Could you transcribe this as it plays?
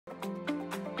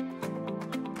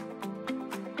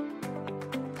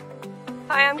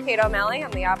Hi, I'm Kate O'Malley.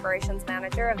 I'm the Operations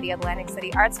Manager of the Atlantic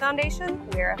City Arts Foundation.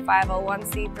 We're a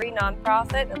 501c3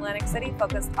 nonprofit in Atlantic City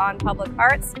focused on public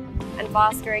arts and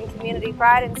fostering community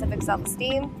pride and civic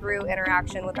self-esteem through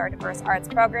interaction with our diverse arts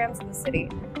programs in the city.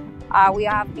 We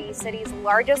have the city's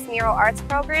largest mural arts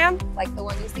program, like the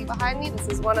one you see behind me. This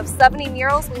is one of 70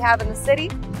 murals we have in the city.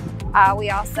 We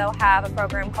also have a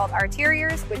program called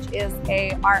Arteriors, which is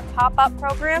a art pop-up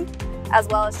program, as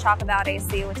well as Chalk About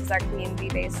AC, which is our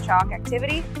community-based chalk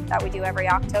activity that we do every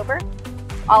October.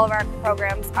 All of our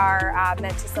programs are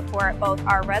meant to support both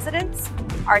our residents,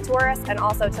 our tourists, and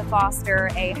also to foster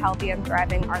a healthy and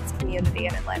thriving arts community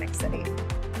in Atlantic City.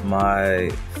 My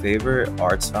favorite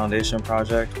Arts Foundation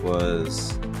project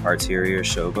was Arterior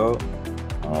Showboat.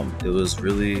 It was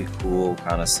really cool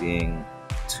kind of seeing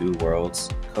two worlds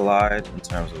collide in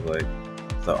terms of like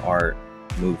the art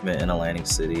movement in Atlantic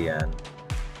City and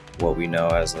what we know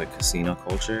as like casino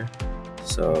culture.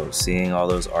 So seeing all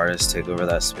those artists take over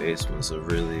that space was a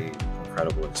really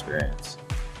incredible experience.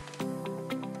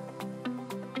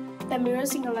 The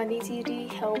murals in Atlantic City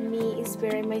helped me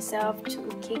inspire myself to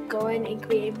keep going and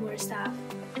create more stuff.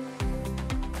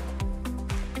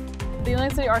 The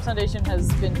Atlantic City Arts Foundation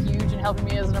has been huge in helping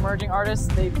me as an emerging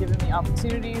artist. They've given me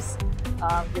opportunities,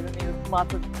 given me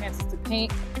lots of chances to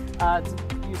paint, to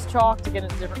use chalk, to get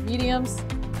into different mediums,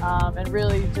 and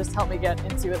really just help me get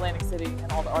into Atlantic City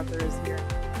and all the art there is here.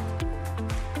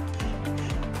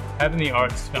 Having the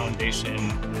Arts Foundation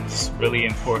is really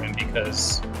important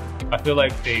because I feel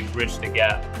like they bridge the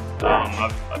gap.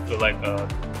 I feel like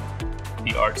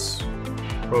the arts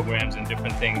programs and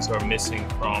different things are missing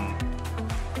from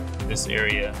this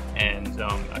area, and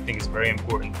I think it's very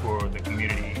important for the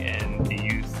community and the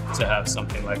youth to have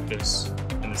something like this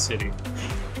in the city.